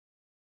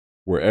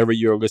Wherever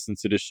you're listening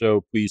to the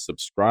show, please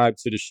subscribe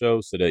to the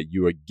show so that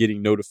you are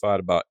getting notified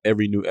about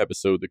every new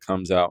episode that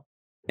comes out,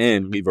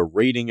 and leave a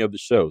rating of the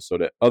show so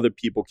that other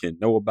people can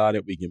know about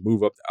it. We can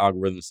move up the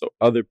algorithm so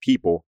other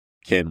people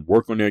can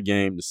work on their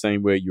game the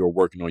same way you're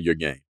working on your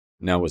game.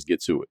 Now let's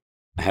get to it.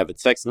 I have a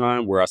text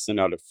line where I send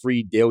out a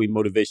free daily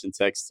motivation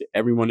text to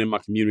everyone in my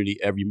community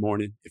every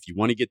morning. If you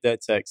want to get that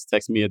text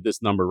me at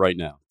this number right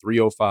now,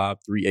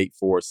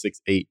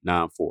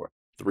 305-384-6894.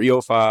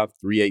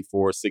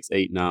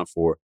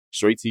 305-384-6894.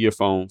 Straight to your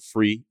phone,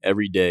 free,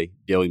 every day,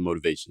 daily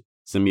motivation.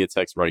 Send me a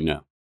text right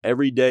now.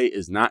 Every day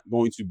is not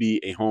going to be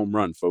a home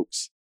run,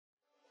 folks.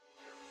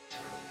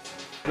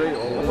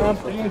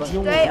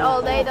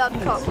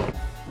 DreAllDay.com.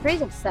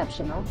 Pretty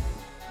exceptional.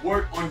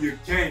 Work on your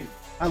game.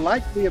 I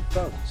like the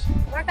approach.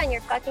 Work on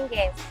your fucking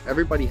game.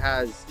 Everybody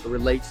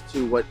relates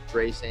to what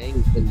Dre's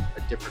saying in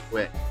a different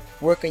way.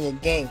 Work on your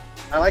game.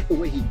 I like the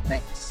way he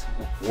thinks.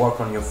 Work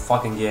on your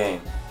fucking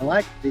game. I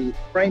like the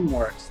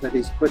frameworks that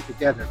he's put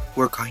together.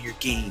 Work on your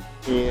game.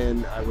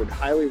 And I would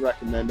highly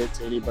recommend it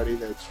to anybody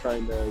that's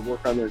trying to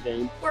work on their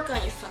game. Work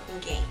on your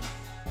fucking game.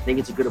 I think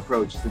it's a good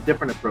approach. It's a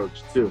different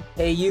approach, too.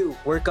 Hey, you,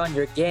 work on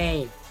your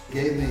game.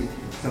 Gave me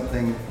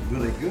something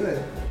really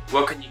good.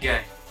 Work on your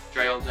game.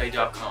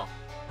 DreAllDay.com.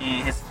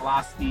 And his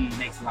philosophy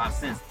makes a lot of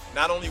sense.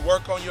 Not only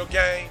work on your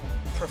game,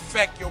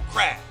 perfect your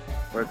craft.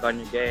 Work on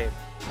your game.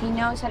 He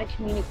knows how to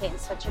communicate in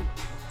such a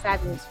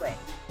fabulous way.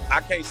 I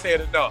can't say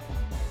it enough.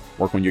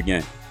 Work on your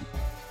game.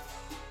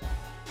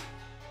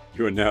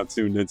 You are now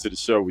tuned into the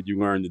show where you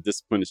learn the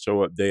discipline to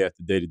show up day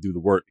after day to do the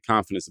work, the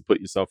confidence to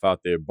put yourself out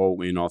there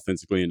boldly and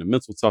authentically, and the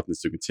mental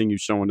toughness to continue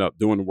showing up,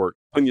 doing the work,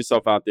 putting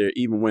yourself out there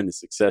even when the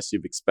success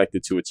you've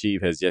expected to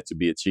achieve has yet to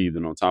be achieved.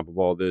 And on top of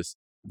all this,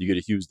 you get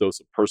a huge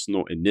dose of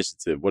personal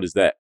initiative. What is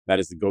that? That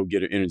is the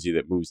go-getter energy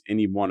that moves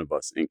any one of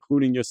us,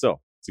 including yourself,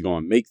 to go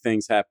and make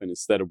things happen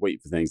instead of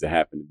waiting for things to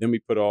happen. And then we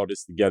put all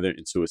this together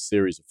into a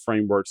series of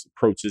frameworks,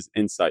 approaches,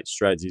 insights,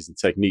 strategies, and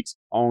techniques,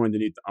 all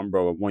underneath the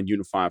umbrella of one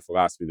unifying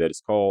philosophy that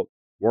is called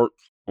Work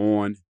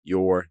on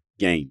Your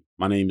Game.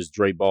 My name is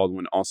Dre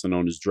Baldwin, also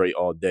known as Dre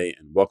All Day,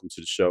 and welcome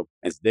to the show.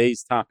 And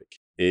today's topic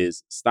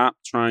is stop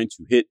trying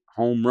to hit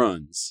home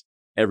runs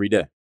every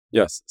day.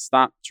 Yes,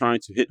 stop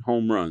trying to hit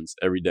home runs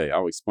every day.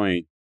 I'll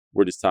explain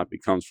where this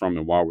topic comes from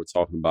and why we're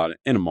talking about it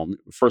in a moment.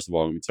 But first of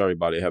all, let me tell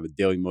everybody I have a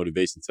daily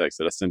motivation text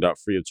that I send out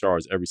free of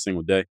charge every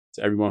single day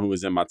to everyone who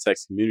is in my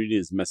text community.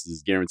 This message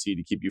is guaranteed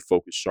to keep you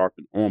focused, sharp,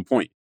 and on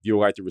point. If you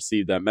would like to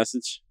receive that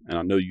message, and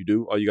I know you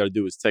do, all you got to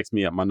do is text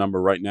me at my number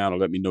right now to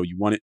let me know you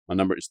want it. My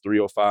number is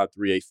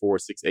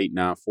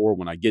 305-384-6894.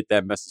 When I get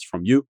that message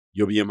from you,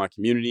 you'll be in my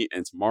community.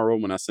 And tomorrow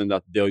when I send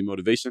out the daily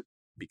motivation,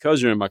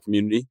 because you're in my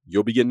community,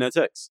 you'll be getting that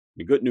text.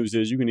 The good news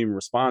is you can even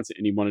respond to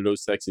any one of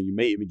those texts, and you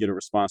may even get a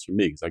response from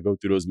me because I go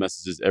through those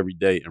messages every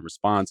day and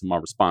respond to my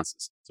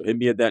responses. So hit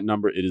me at that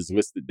number. It is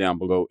listed down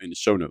below in the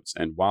show notes.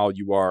 And while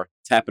you are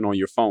tapping on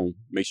your phone,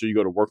 make sure you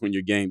go to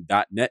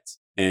workonyourgame.net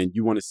and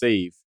you want to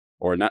save,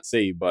 or not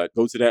save, but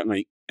go to that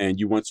link and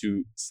you want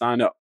to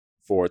sign up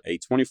for a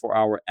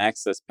 24-hour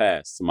access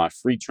pass to my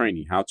free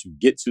training, how to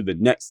get to the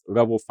next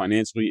level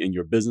financially in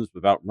your business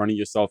without running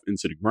yourself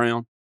into the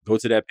ground. Go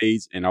to that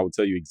page and I will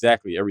tell you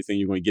exactly everything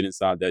you're going to get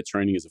inside that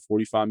training. Is a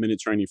 45-minute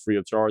training free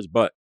of charge.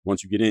 But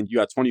once you get in, you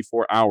got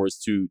 24 hours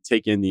to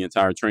take in the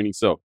entire training.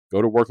 So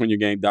go to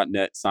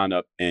workonyourgame.net, sign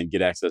up, and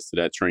get access to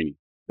that training.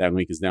 That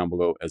link is down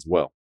below as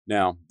well.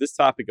 Now, this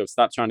topic of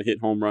stop trying to hit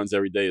home runs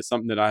every day is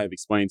something that I have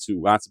explained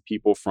to lots of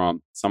people,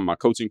 from some of my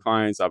coaching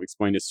clients. I've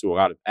explained this to a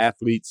lot of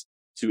athletes,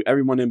 to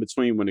everyone in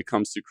between when it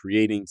comes to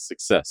creating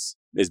success.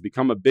 It's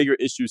become a bigger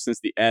issue since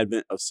the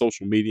advent of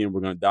social media, and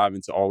we're going to dive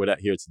into all of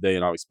that here today,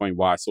 and I'll explain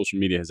why social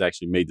media has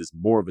actually made this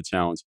more of a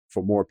challenge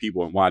for more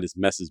people and why this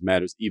message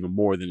matters even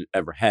more than it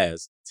ever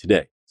has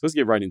today. So let's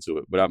get right into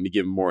it without me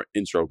giving more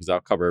intro, because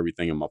I'll cover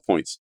everything in my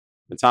points.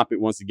 The topic,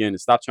 once again,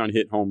 is stop trying to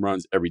hit home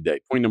runs every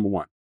day. Point number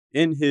one.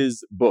 In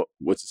his book,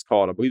 which is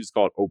called, I believe it's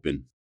called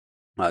Open,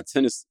 a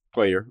tennis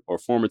player or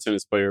former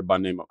tennis player by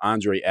the name of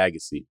Andre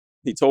Agassi,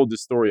 he told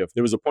this story of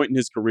there was a point in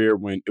his career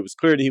when it was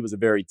clear that he was a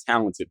very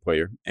talented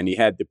player and he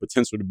had the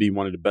potential to be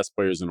one of the best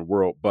players in the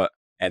world. But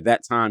at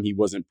that time, he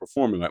wasn't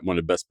performing like one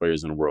of the best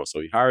players in the world. So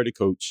he hired a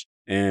coach,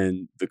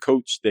 and the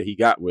coach that he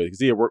got with, because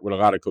he had worked with a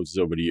lot of coaches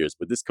over the years,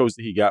 but this coach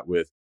that he got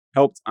with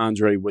helped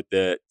Andre with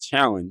the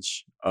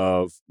challenge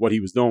of what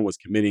he was doing was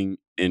committing,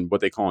 in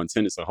what they call in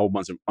tennis, a whole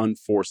bunch of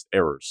unforced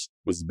errors,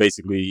 which is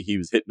basically he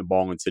was hitting the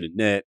ball into the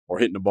net or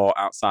hitting the ball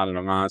outside of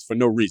the lines for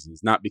no reason.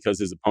 It's not because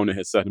his opponent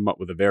had set him up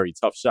with a very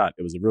tough shot.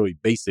 It was a really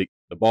basic,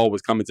 the ball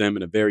was coming to him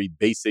in a very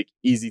basic,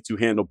 easy to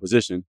handle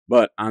position,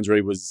 but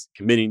Andre was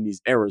committing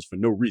these errors for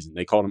no reason.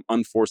 They called them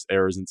unforced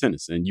errors in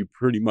tennis. And you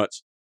pretty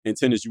much, in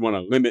tennis, you want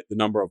to limit the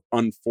number of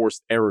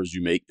unforced errors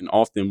you make. And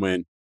often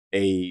when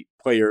a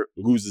player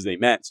loses a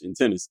match in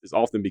tennis, is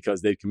often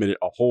because they've committed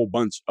a whole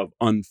bunch of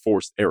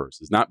unforced errors.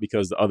 It's not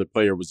because the other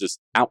player was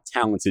just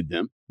out-talented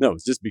them. No,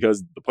 it's just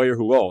because the player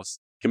who lost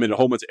committed a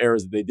whole bunch of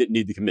errors that they didn't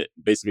need to commit,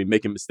 basically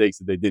making mistakes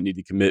that they didn't need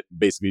to commit,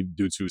 basically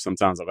due to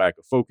sometimes a lack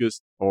of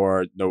focus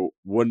or who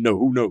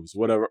knows,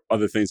 whatever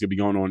other things could be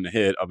going on in the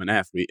head of an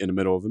athlete in the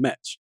middle of a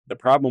match. The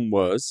problem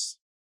was,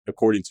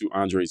 according to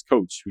Andre's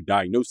coach who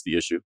diagnosed the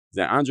issue,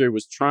 that Andre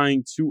was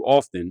trying too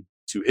often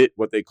to hit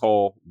what they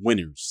call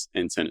winners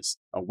in tennis.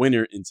 A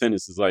winner in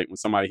tennis is like when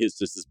somebody hits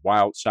just this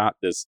wild shot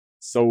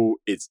so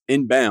it's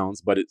inbounds,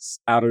 but it's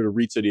out of the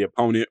reach of the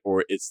opponent,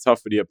 or it's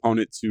tough for the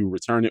opponent to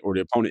return it, or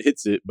the opponent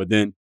hits it, but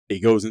then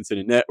it goes into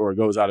the net or it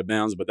goes out of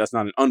bounds. But that's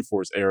not an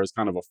unforced error. It's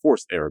kind of a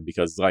forced error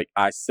because like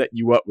I set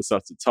you up with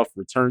such a tough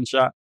return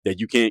shot that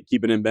you can't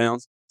keep it in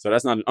bounds. So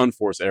that's not an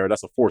unforced error.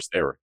 That's a forced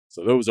error.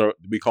 So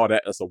we call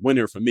that's a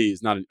winner for me.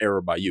 It's not an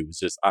error by you. It's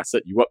just I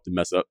set you up to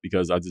mess up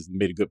because I just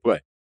made a good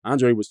play.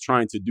 Andre was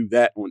trying to do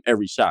that on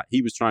every shot.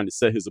 He was trying to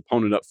set his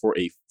opponent up for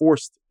a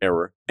forced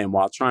error. And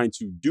while trying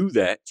to do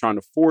that, trying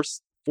to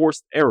force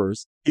forced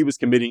errors, he was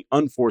committing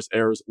unforced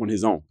errors on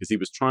his own because he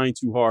was trying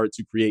too hard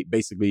to create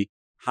basically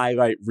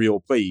highlight reel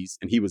plays.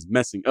 And he was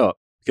messing up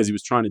because he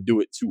was trying to do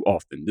it too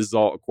often. This is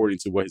all according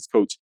to what his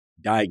coach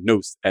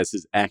diagnosed as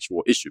his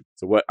actual issue.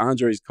 So what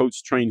Andre's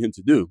coach trained him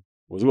to do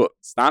was, look,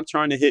 stop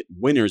trying to hit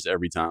winners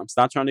every time.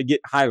 Stop trying to get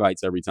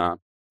highlights every time.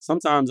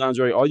 Sometimes,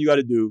 Andre, all you got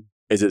to do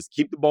is just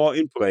keep the ball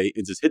in play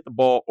and just hit the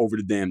ball over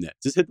the damn net.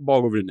 Just hit the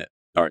ball over the net.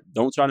 All right,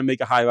 don't try to make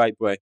a highlight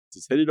play.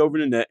 Just hit it over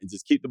the net and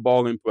just keep the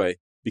ball in play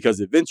because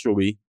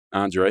eventually,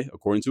 Andre,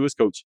 according to his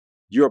coach,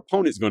 your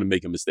opponent's going to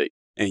make a mistake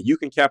and you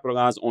can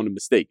capitalize on the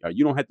mistake.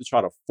 You don't have to try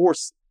to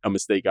force a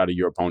mistake out of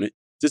your opponent.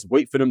 Just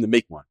wait for them to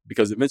make one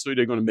because eventually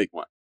they're going to make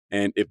one.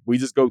 And if we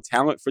just go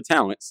talent for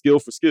talent, skill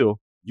for skill,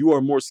 you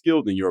are more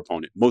skilled than your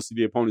opponent. Most of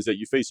the opponents that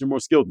you face, you're more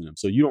skilled than them.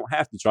 So you don't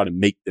have to try to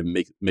make them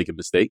make a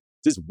mistake.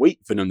 Just wait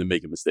for them to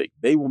make a mistake.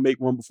 They will make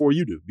one before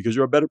you do because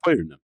you're a better player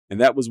than them. And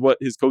that was what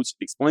his coach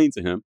explained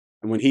to him.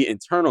 And when he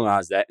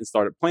internalized that and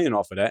started playing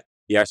off of that,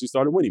 he actually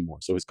started winning more.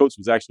 So his coach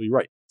was actually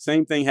right.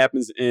 Same thing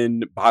happens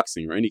in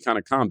boxing or any kind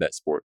of combat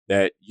sport,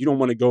 that you don't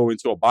want to go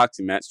into a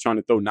boxing match trying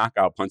to throw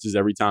knockout punches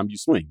every time you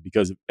swing,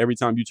 because every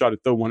time you try to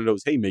throw one of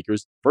those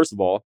haymakers, first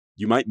of all,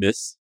 you might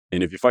miss.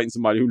 And if you're fighting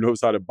somebody who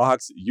knows how to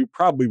box, you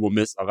probably will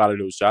miss a lot of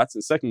those shots.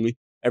 And secondly,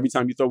 every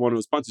time you throw one of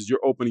those punches, you're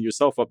opening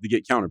yourself up to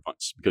get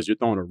counterpunched because you're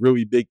throwing a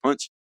really big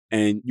punch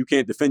and you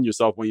can't defend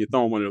yourself when you're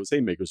throwing one of those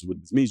haymakers, which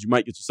means you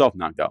might get yourself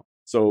knocked out.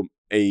 So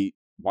a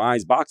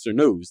wise boxer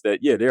knows that,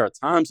 yeah, there are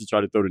times to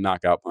try to throw the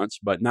knockout punch,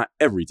 but not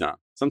every time.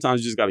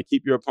 Sometimes you just got to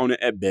keep your opponent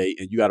at bay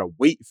and you got to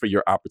wait for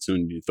your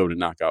opportunity to throw the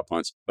knockout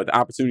punch. But the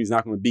opportunity is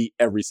not going to be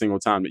every single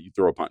time that you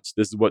throw a punch.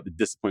 This is what the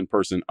disciplined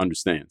person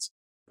understands.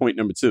 Point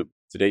number 2.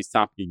 Today's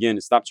topic again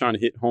is stop trying to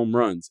hit home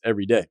runs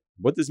every day.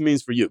 What this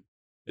means for you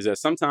is that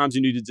sometimes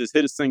you need to just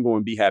hit a single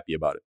and be happy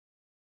about it.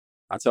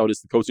 I tell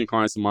this to coaching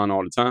clients of mine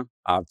all the time.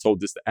 I've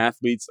told this to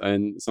athletes,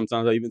 and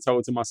sometimes I even tell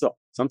it to myself.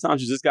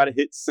 Sometimes you just got to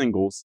hit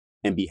singles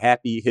and be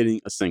happy hitting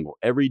a single.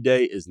 Every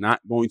day is not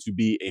going to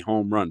be a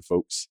home run,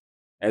 folks.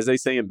 As they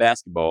say in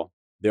basketball,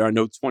 there are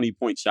no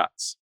 20-point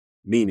shots.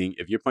 Meaning,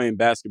 if you're playing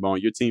basketball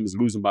and your team is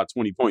losing by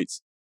 20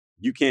 points,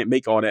 you can't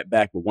make all that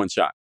back with one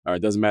shot. All right,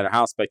 it doesn't matter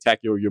how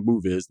spectacular your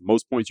move is. The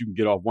most points you can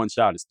get off one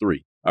shot is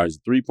 3. All right,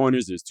 there's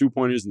 3-pointers, there's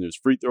 2-pointers, and there's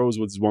free throws,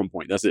 which is 1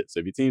 point. That's it. So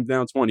if your team's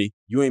down 20,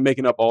 you ain't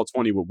making up all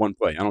 20 with one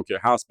play. I don't care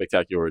how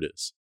spectacular it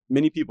is.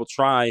 Many people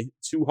try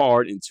too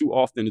hard and too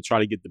often to try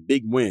to get the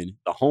big win,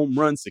 the home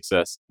run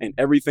success, and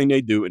everything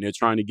they do, and they're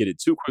trying to get it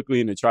too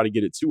quickly and they try to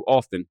get it too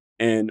often.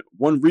 And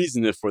one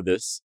reason for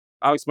this,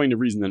 I'll explain the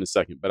reason in a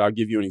second, but I'll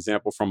give you an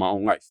example from my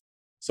own life.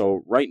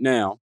 So right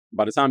now,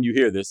 by the time you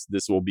hear this,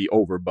 this will be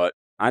over, but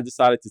I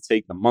decided to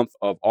take the month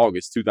of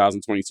August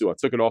 2022. I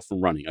took it off from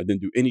running. I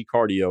didn't do any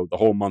cardio the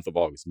whole month of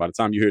August. By the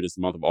time you hear this,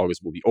 the month of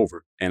August will be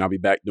over and I'll be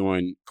back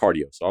doing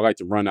cardio. So I like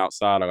to run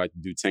outside. I like to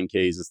do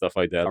 10Ks and stuff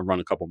like that. I run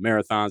a couple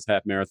marathons,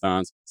 half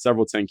marathons,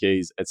 several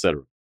 10Ks,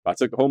 etc. I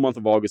took the whole month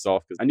of August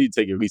off because I need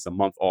to take at least a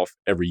month off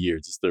every year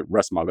just to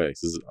rest my legs.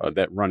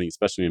 That running,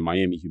 especially in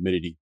Miami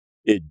humidity,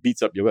 it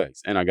beats up your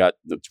legs. And I got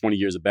the 20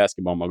 years of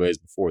basketball on my legs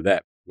before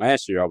that.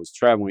 Last year, I was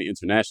traveling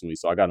internationally,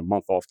 so I got a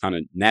month off kind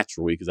of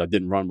naturally because I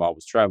didn't run while I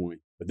was traveling.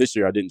 But this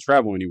year, I didn't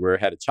travel anywhere.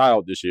 I had a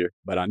child this year,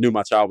 but I knew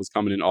my child was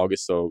coming in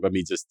August, so let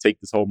me just take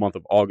this whole month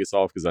of August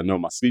off because I know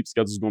my sleep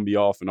schedule is going to be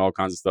off and all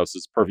kinds of stuff, so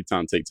it's a perfect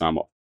time to take time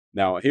off.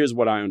 Now, here's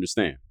what I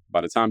understand.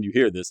 By the time you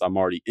hear this, I'm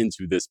already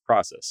into this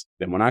process.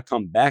 Then when I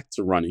come back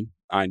to running,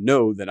 I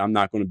know that I'm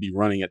not going to be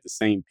running at the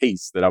same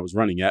pace that I was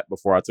running at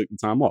before I took the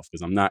time off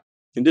because I'm not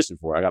conditioned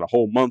for it. I got a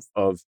whole month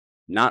of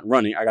not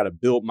running. I got to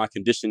build my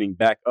conditioning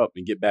back up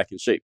and get back in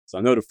shape. So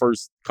I know the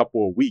first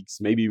couple of weeks,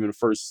 maybe even the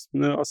first,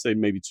 I'll say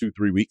maybe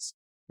 2-3 weeks,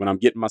 when I'm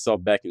getting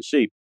myself back in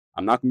shape,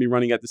 I'm not going to be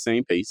running at the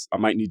same pace. I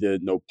might need to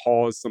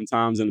pause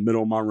sometimes in the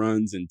middle of my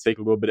runs and take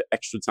a little bit of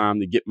extra time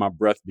to get my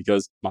breath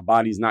because my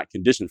body's not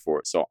conditioned for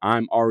it. So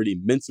I'm already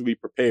mentally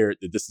prepared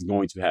that this is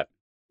going to happen.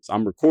 So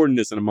I'm recording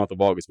this in the month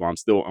of August while I'm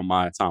still on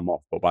my time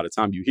off. But by the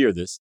time you hear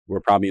this, we're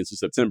probably into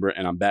September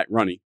and I'm back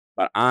running.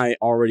 But I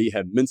already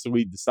have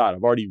mentally decided,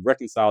 I've already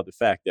reconciled the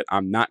fact that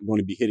I'm not going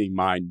to be hitting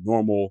my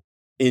normal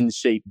in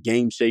shape,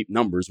 game shape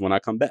numbers when I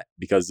come back.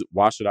 Because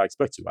why should I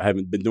expect to? I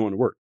haven't been doing the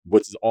work,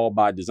 which is all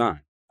by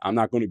design. I'm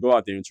not going to go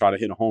out there and try to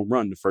hit a home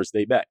run the first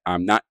day back.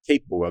 I'm not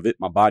capable of it.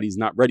 My body's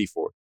not ready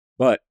for it.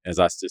 But as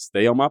I just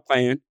stay on my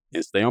plan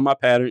and stay on my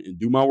pattern and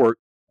do my work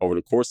over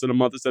the course of the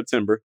month of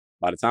September,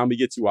 by the time we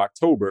get to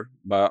October,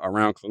 by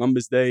around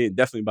Columbus Day, and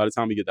definitely by the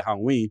time we get to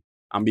Halloween,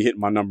 I'm be hitting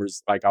my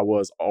numbers like I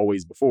was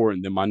always before.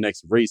 And then my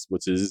next race,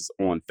 which is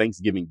on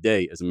Thanksgiving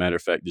Day, as a matter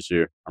of fact, this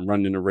year, I'm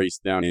running a race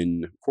down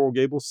in Coral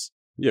Gables.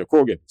 Yeah,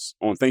 Coral Gables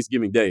on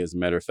Thanksgiving Day, as a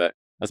matter of fact.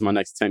 That's my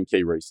next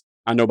 10K race.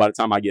 I know by the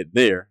time I get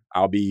there,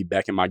 I'll be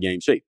back in my game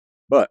shape.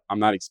 But I'm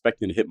not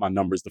expecting to hit my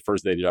numbers the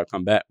first day that I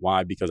come back.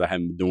 Why? Because I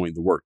haven't been doing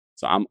the work.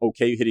 So I'm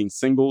okay hitting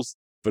singles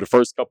for the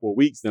first couple of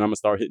weeks. Then I'm going to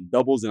start hitting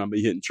doubles, and I'll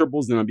be hitting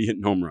triples, then I'll be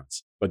hitting home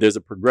runs. But there's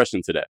a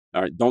progression to that.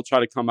 All right. Don't try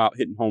to come out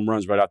hitting home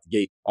runs right out the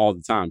gate all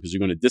the time, because you're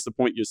going to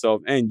disappoint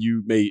yourself, and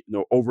you may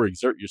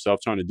overexert yourself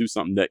trying to do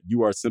something that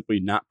you are simply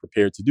not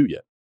prepared to do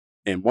yet.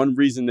 And one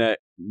reason that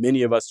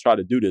many of us try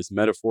to do this,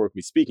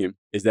 metaphorically speaking,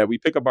 is that we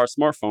pick up our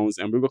smartphones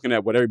and we're looking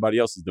at what everybody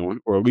else is doing,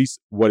 or at least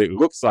what it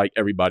looks like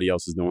everybody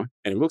else is doing.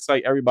 And it looks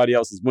like everybody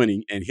else is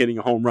winning and hitting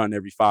a home run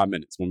every 5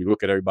 minutes when we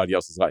look at everybody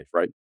else's life,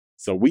 right?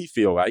 So we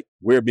feel like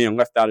we're being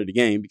left out of the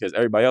game because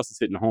everybody else is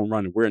hitting a home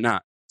run and we're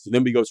not. So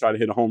then we go try to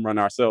hit a home run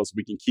ourselves so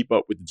we can keep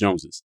up with the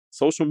Joneses.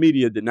 Social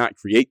media did not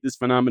create this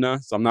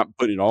phenomenon, so I'm not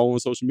putting it all on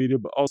social media,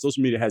 but all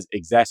social media has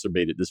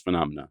exacerbated this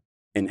phenomenon.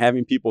 And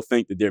having people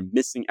think that they're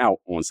missing out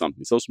on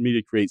something. Social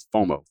media creates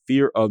FOMO,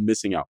 fear of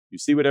missing out. You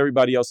see what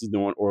everybody else is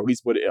doing, or at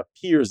least what it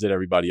appears that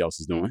everybody else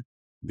is doing,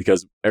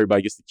 because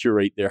everybody gets to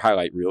curate their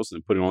highlight reels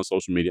and put it on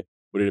social media.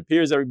 But it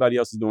appears everybody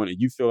else is doing, and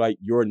you feel like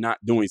you're not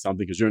doing something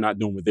because you're not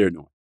doing what they're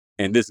doing.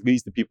 And this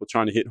leads to people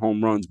trying to hit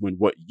home runs when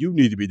what you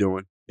need to be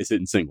doing is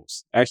hitting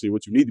singles. Actually,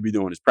 what you need to be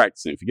doing is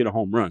practicing. If you get a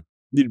home run,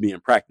 you need to be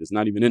in practice,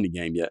 not even in the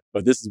game yet.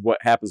 But this is what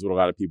happens with a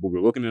lot of people.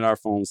 We're looking at our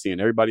phones, seeing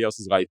everybody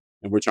else's life,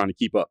 and we're trying to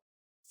keep up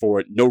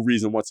for no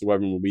reason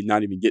whatsoever when we're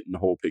not even getting the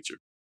whole picture.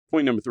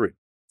 Point number 3.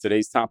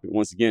 Today's topic,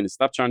 once again, is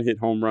stop trying to hit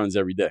home runs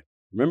every day.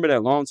 Remember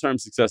that long-term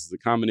success is a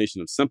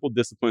combination of simple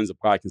disciplines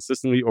applied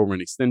consistently over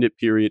an extended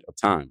period of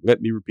time.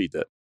 Let me repeat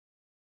that.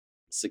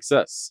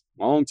 Success,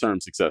 long-term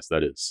success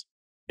that is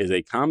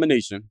a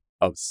combination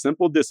of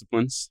simple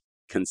disciplines,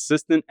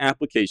 consistent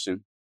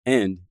application,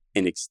 and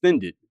an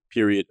extended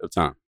period of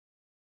time.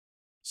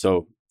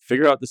 So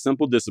figure out the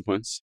simple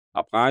disciplines,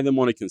 apply them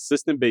on a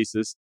consistent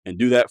basis, and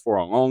do that for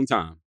a long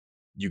time.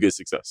 You get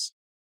success.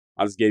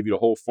 I just gave you the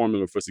whole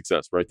formula for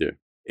success right there.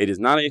 It is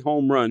not a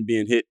home run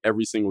being hit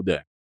every single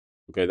day.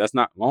 Okay, that's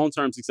not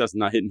long-term success, is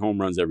not hitting home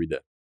runs every day.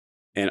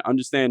 And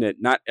understand that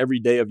not every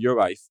day of your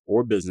life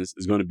or business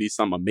is going to be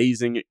some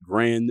amazing,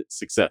 grand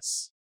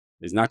success.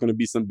 It's not going to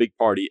be some big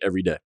party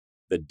every day.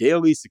 The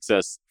daily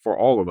success for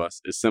all of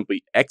us is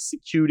simply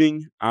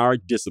executing our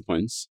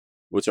disciplines,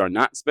 which are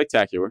not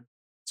spectacular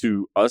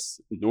to us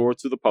nor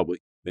to the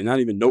public. They're not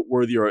even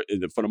noteworthy, or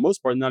for the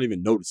most part, not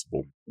even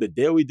noticeable. The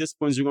daily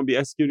disciplines you're going to be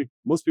executing,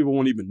 most people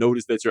won't even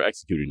notice that you're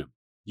executing them.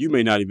 You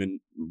may not even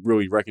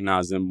really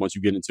recognize them once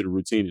you get into the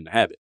routine and the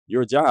habit.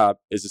 Your job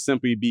is to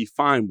simply be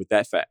fine with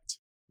that fact,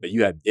 that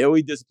you have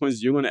daily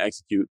disciplines you're going to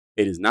execute.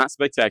 It is not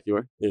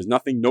spectacular. There's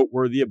nothing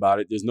noteworthy about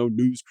it. There's no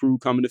news crew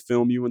coming to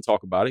film you and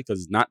talk about it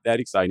because it's not that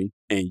exciting,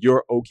 and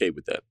you're okay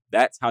with that.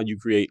 That's how you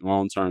create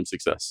long-term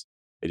success.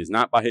 It is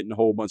not by hitting a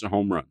whole bunch of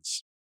home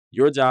runs.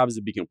 Your job is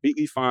to be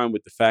completely fine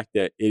with the fact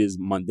that it is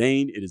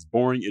mundane, it is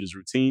boring, it is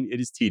routine, it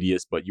is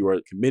tedious, but you are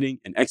committing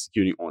and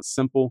executing on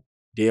simple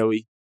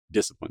daily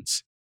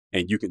disciplines.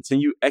 And you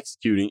continue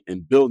executing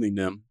and building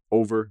them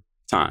over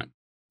time.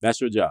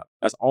 That's your job.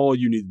 That's all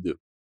you need to do.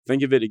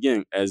 Think of it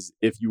again as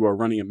if you are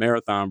running a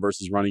marathon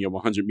versus running a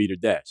 100-meter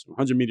dash.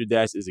 A 100-meter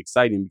dash is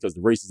exciting because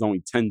the race is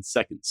only 10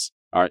 seconds.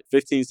 All right,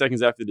 15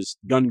 seconds after this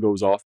gun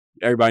goes off,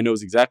 everybody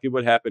knows exactly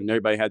what happened, and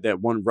everybody had that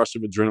one rush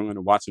of adrenaline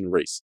of watching the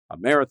race. A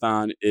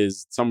marathon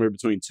is somewhere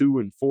between 2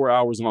 and 4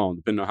 hours long,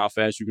 depending on how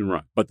fast you can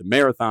run. But the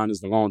marathon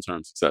is the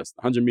long-term success.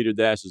 The 100-meter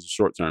dash is a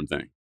short-term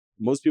thing.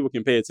 Most people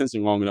can pay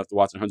attention long enough to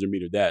watch a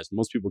 100-meter dash.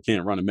 Most people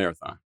can't run a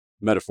marathon,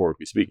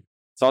 metaphorically speaking.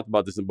 Talked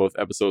about this in both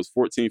episodes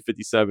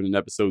 1457 and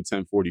episode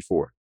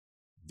 1044.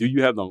 Do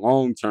you have the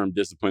long-term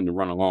discipline to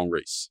run a long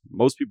race?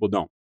 Most people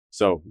don't.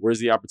 So where's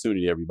the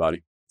opportunity,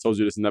 everybody? Told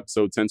you this in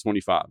episode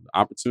 1025. The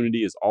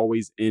opportunity is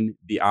always in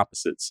the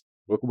opposites.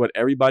 Look at what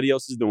everybody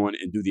else is doing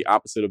and do the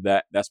opposite of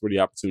that. That's where the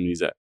opportunity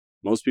is at.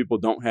 Most people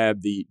don't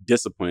have the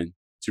discipline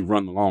to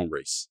run the long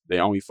race. They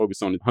only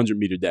focus on the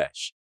 100-meter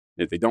dash.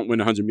 If they don't win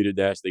the 100-meter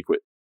dash, they quit.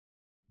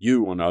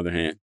 You, on the other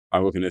hand,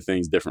 are looking at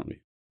things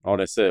differently. All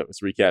that said,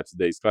 let's recap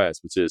today's class,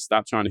 which is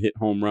stop trying to hit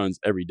home runs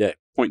every day.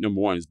 Point number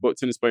 1 is book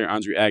tennis player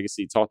Andre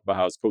Agassi talked about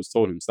how his coach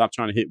told him, stop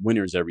trying to hit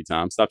winners every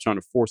time. Stop trying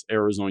to force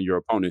errors on your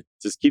opponent.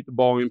 Just keep the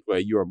ball in play.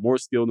 You are more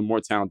skilled and more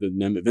talented than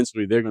them.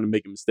 Eventually, they're going to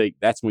make a mistake.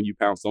 That's when you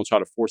pounce. Don't try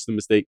to force the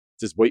mistake.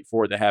 Just wait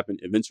for it to happen.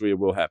 Eventually, it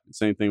will happen.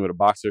 Same thing with a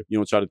boxer. You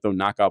don't try to throw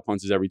knockout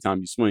punches every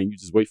time you swing. You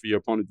just wait for your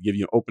opponent to give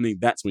you an opening.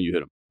 That's when you hit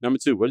them. Number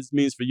 2, what this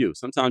means for you.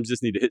 Sometimes you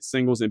just need to hit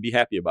singles and be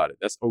happy about it.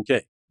 That's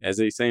okay. As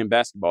they say in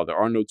basketball, there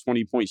are no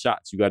 20-point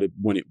shots. You got to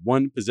win it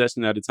one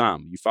possession at a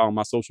time. You follow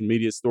my social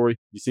media story,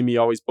 you see me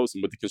always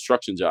posting with the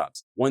construction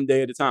jobs. One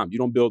day at a time. You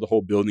don't build a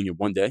whole building in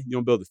one day. You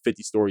don't build a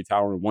 50-story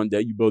tower in one day.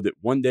 You build it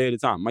one day at a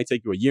time. It might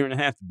take you a year and a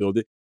half to build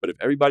it, but if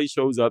everybody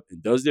shows up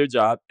and does their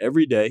job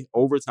every day,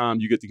 over time,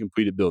 you get to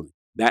complete a building.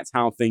 That's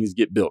how things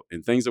get built.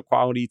 And things of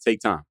quality take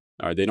time.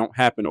 All right, they don't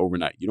happen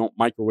overnight. You don't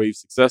microwave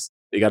success.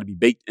 They got to be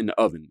baked in the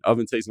oven. The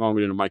oven takes longer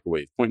than a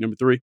microwave. Point number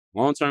 3,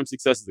 long-term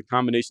success is a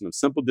combination of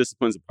simple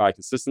disciplines applied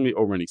consistently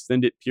over an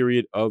extended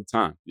period of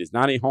time. It is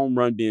not a home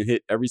run being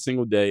hit every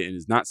single day and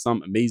is not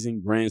some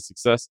amazing grand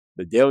success.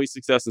 The daily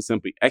success is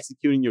simply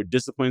executing your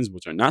disciplines,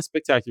 which are not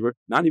spectacular,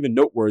 not even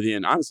noteworthy,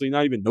 and honestly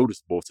not even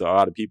noticeable to a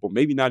lot of people,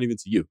 maybe not even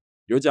to you.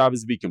 Your job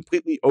is to be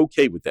completely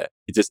okay with that.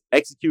 You just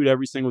execute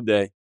every single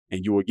day,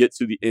 and you will get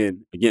to the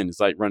end. Again, it's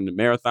like running a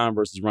marathon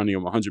versus running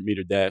a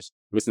 100-meter dash.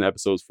 Listen to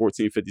episodes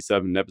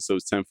 1457 and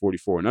episodes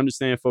 1044. And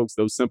understand, folks,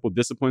 those simple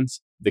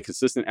disciplines, the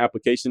consistent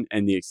application,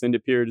 and the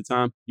extended period of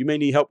time, you may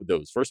need help with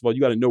those. First of all,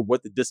 you got to know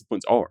what the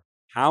disciplines are.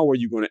 How are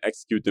you going to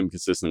execute them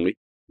consistently?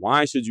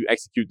 Why should you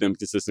execute them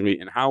consistently?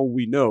 And how will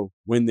we know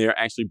when they're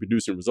actually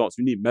producing results?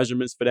 You need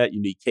measurements for that.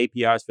 You need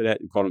KPIs for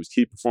that. We call them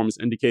key performance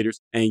indicators.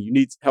 And you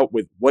need help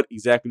with what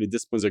exactly the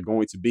disciplines are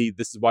going to be.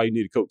 This is why you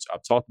need a coach.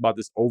 I've talked about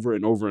this over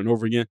and over and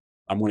over again.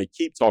 I'm going to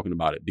keep talking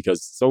about it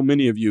because so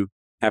many of you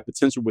have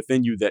potential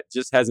within you that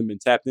just hasn't been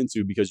tapped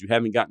into because you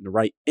haven't gotten the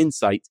right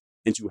insight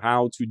into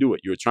how to do it.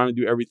 You're trying to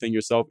do everything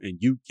yourself and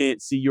you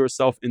can't see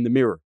yourself in the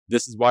mirror.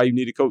 This is why you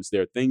need a coach.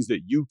 There are things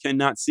that you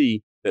cannot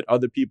see that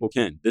other people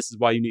can. This is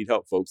why you need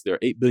help, folks. There are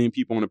 8 billion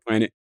people on the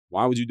planet.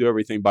 Why would you do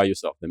everything by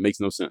yourself? That makes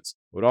no sense.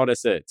 With all that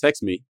said,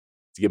 text me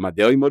to get my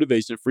daily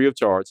motivation free of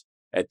charge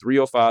at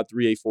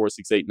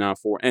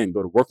 305-384-6894 and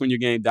go to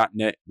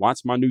workonyourgame.net.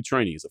 Watch my new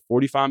training. It's a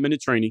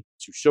 45-minute training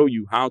to show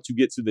you how to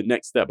get to the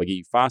next step. I give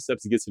you 5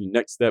 steps to get to the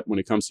next step when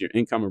it comes to your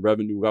income and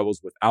revenue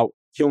levels without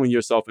killing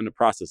yourself in the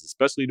process,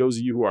 especially those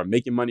of you who are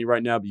making money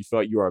right now, but you feel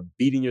like you are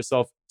beating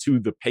yourself to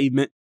the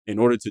pavement in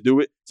order to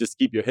do it. Just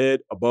keep your head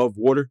above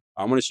water.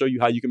 I'm going to show you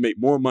how you can make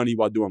more money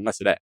while doing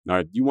less of that. All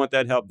right, if you want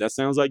that help, that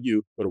sounds like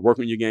you, go to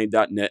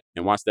workonyourgame.net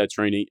and watch that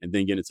training and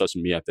then get in touch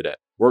with me after that.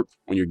 Work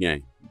on your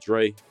game.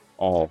 Dre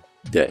all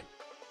day.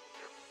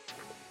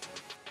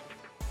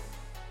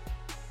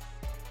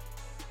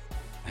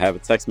 I have a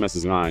text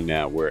message line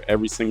now where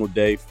every single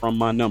day from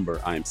my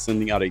number, I am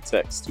sending out a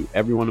text to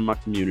everyone in my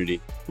community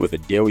with a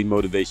daily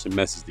motivation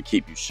message to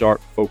keep you sharp,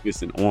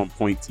 focused, and on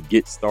point to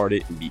get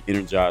started and be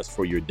energized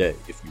for your day.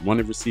 If you want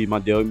to receive my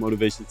daily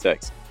motivation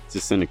text,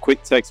 just send a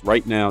quick text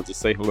right now to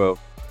say hello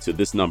to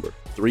this number,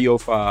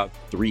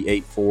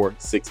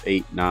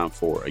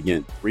 305-384-6894.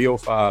 Again,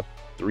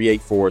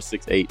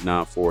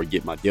 305-384-6894.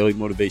 Get my daily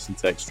motivation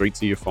text straight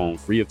to your phone,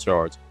 free of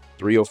charge,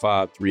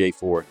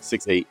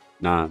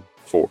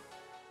 305-384-6894.